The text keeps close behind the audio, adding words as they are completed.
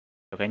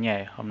Chào cả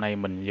nhà, hôm nay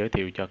mình giới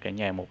thiệu cho cả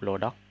nhà một lô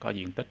đất có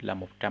diện tích là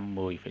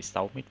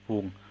 110,6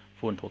 m²,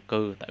 full thổ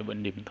cư tại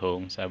Vĩnh Điểm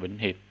Thượng, xã Vĩnh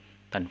Hiệp,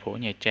 thành phố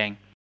Nha Trang.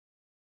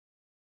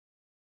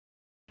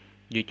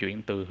 Di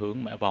chuyển từ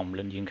hướng Mã Vòng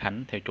lên Diên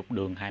Khánh theo trục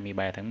đường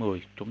 23 tháng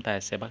 10, chúng ta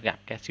sẽ bắt gặp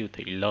các siêu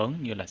thị lớn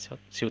như là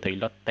siêu thị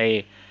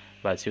Lotte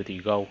và siêu thị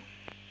Go.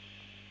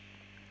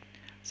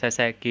 Xa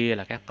xa kia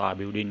là các tòa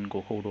building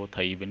của khu đô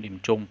thị Vĩnh Điểm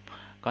Trung.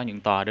 Có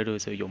những tòa đã được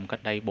sử dụng cách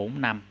đây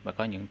 4 năm và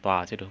có những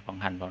tòa sẽ được vận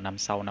hành vào năm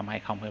sau, năm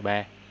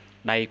 2023.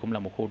 Đây cũng là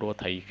một khu đô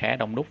thị khá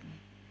đông đúc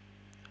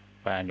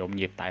và nhộn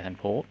nhịp tại thành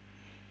phố.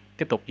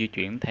 Tiếp tục di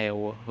chuyển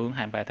theo hướng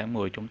 23 tháng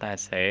 10, chúng ta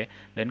sẽ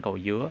đến cầu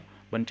Dứa.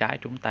 Bên trái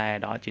chúng ta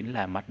đó chính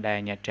là Mazda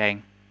Nha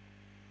Trang.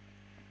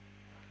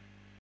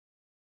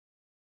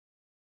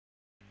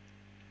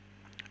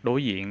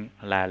 Đối diện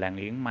là làng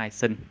Yến Mai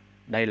Sinh.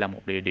 Đây là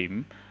một địa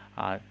điểm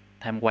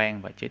tham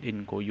quan và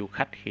check-in của du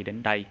khách khi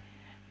đến đây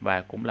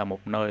và cũng là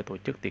một nơi tổ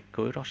chức tiệc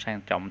cưới rất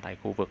sang trọng tại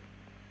khu vực.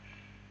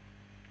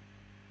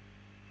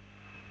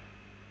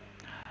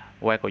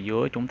 Qua cầu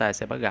Dứa chúng ta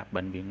sẽ bắt gặp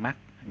bệnh viện mắt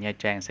Nha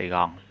Trang Sài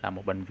Gòn, là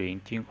một bệnh viện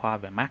chuyên khoa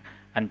về mắt.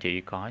 Anh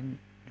chị có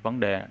vấn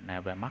đề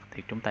nào về mắt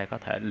thì chúng ta có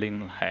thể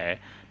liên hệ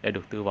để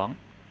được tư vấn.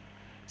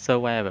 Sơ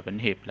qua về Vĩnh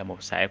Hiệp là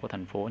một xã của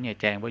thành phố Nha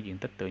Trang với diện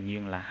tích tự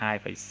nhiên là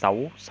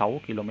 2,66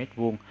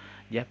 km²,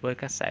 giáp với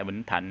các xã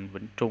Vĩnh Thạnh,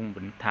 Vĩnh Trung,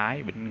 Vĩnh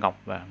Thái, Vĩnh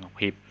Ngọc và Ngọc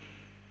Hiệp.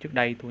 Trước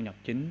đây thu nhập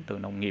chính từ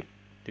nông nghiệp.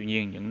 Tuy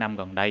nhiên những năm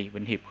gần đây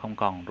Vĩnh Hiệp không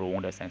còn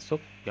ruộng để sản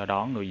xuất, do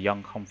đó người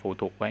dân không phụ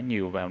thuộc quá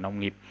nhiều vào nông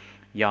nghiệp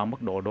do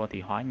mức độ đô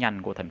thị hóa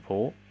nhanh của thành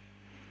phố.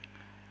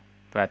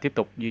 Và tiếp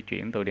tục di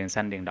chuyển từ đèn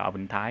xanh đèn đỏ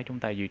Vĩnh Thái, chúng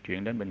ta di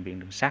chuyển đến bệnh viện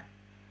đường sắt.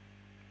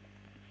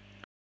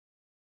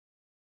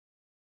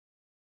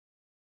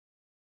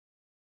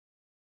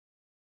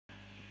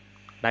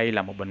 Đây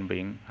là một bệnh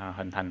viện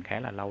hình thành khá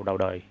là lâu, đầu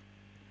đời.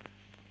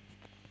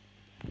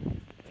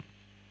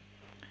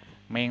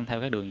 Men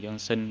theo các đường dân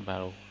sinh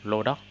vào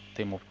lô đất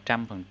thì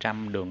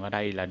 100% đường ở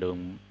đây là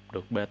đường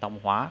được bê tông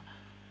hóa.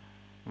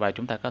 Và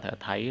chúng ta có thể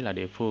thấy là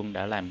địa phương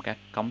đã làm các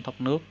cống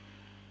thoát nước.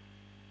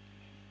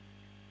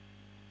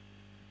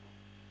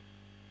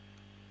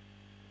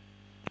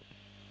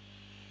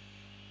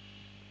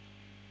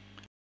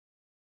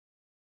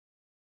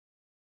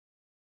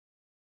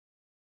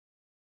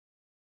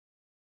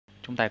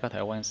 Chúng ta có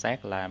thể quan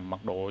sát là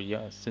mật độ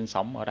sinh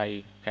sống ở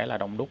đây khá là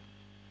đông đúc.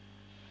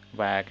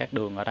 Và các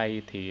đường ở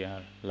đây thì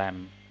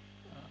làm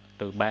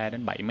từ 3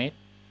 đến 7 mét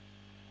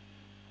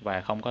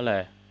và không có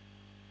lề.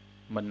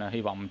 Mình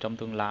hy vọng trong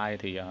tương lai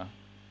thì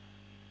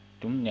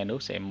nhà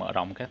nước sẽ mở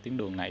rộng các tuyến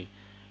đường này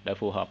để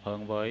phù hợp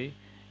hơn với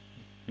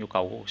nhu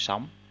cầu của cuộc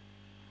sống.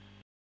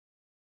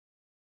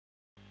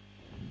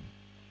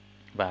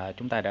 Và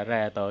chúng ta đã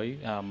ra tới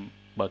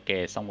bờ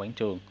kè sông Quảng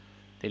Trường.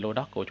 Thì lô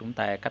đất của chúng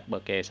ta cách bờ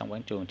kè sông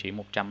Quảng Trường chỉ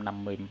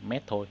 150 m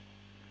thôi.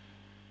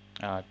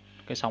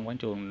 Cái sông Quảng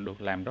Trường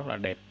được làm rất là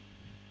đẹp.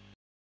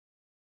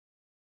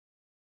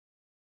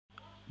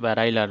 Và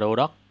đây là lô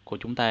đất của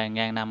chúng ta,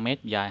 ngang 5 m,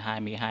 dài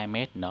 22 m,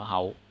 nở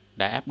hậu,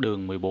 đã áp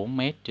đường 14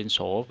 m trên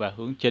sổ và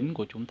hướng chính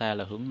của chúng ta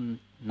là hướng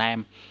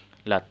Nam,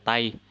 là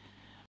Tây.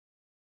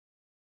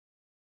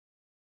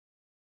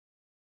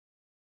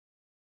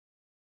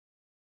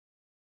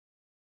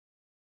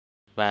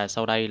 Và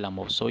sau đây là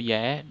một số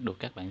giá được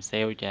các bạn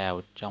sale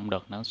chào trong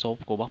đợt nắng sốt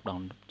của bất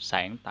động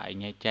sản tại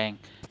Nha Trang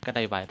cách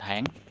đây vài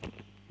tháng.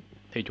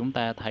 Thì chúng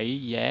ta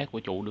thấy giá của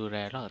chủ đưa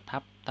ra rất là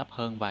thấp, thấp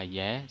hơn vài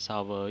giá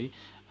so với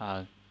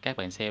các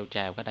bạn sale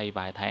chào cách đây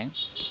vài tháng.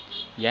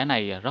 Giá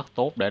này rất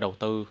tốt để đầu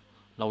tư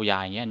lâu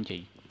dài nhé anh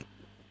chị.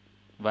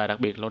 Và đặc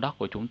biệt lô đất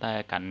của chúng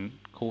ta cạnh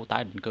khu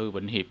tái định cư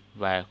Vĩnh Hiệp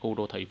và khu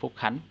đô thị Phúc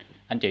Khánh.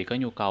 Anh chị có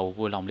nhu cầu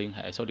vui lòng liên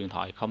hệ số điện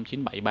thoại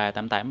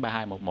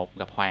 0973883211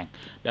 gặp Hoàng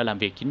để làm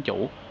việc chính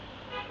chủ.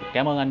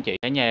 Cảm ơn anh chị.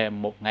 Cả nhà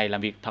một ngày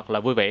làm việc thật là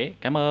vui vẻ.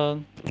 Cảm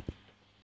ơn.